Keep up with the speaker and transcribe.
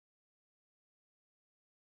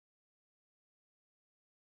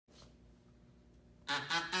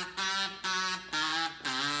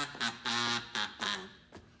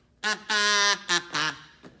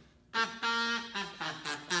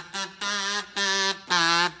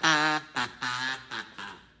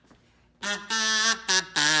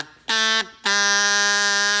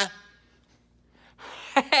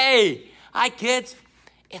Hey, hi kids.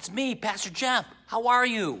 It's me, Pastor Jeff. How are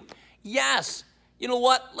you? Yes. You know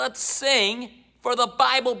what? Let's sing for the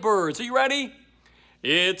Bible birds. Are you ready?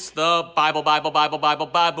 It's the Bible birds. It's the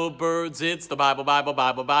Bible birds. It's the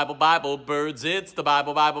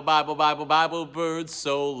Bible birds.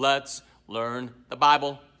 So let's learn the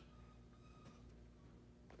Bible.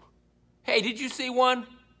 Hey, did you see one?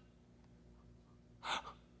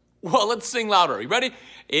 Well, let's sing louder. Are you ready?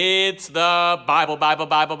 It's the Bible birds. It's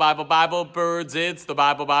the Bible birds. It's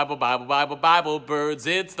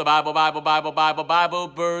the Bible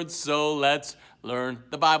birds. So let's learn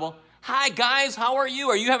the Bible. Hi, guys. How are you?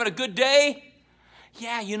 Are you having a good day?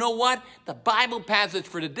 Yeah, you know what? The Bible passage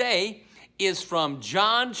for today is from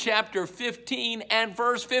John chapter 15 and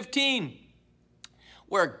verse 15,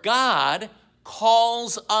 where God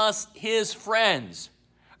calls us his friends.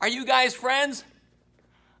 Are you guys friends?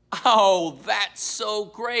 Oh, that's so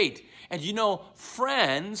great. And you know,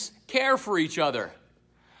 friends care for each other.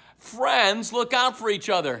 Friends look out for each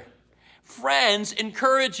other. Friends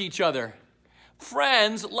encourage each other.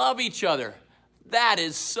 Friends love each other. That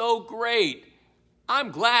is so great.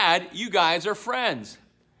 I'm glad you guys are friends.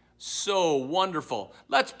 So wonderful.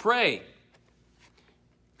 Let's pray.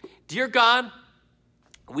 Dear God,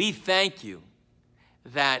 we thank you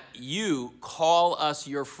that you call us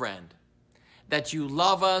your friend, that you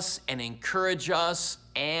love us and encourage us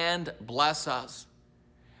and bless us.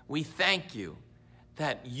 We thank you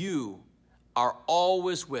that you are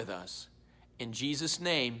always with us. In Jesus'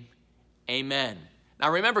 name, amen.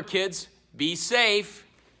 Now remember, kids, be safe,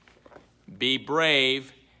 be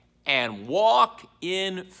brave, and walk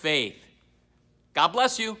in faith. God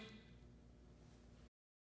bless you.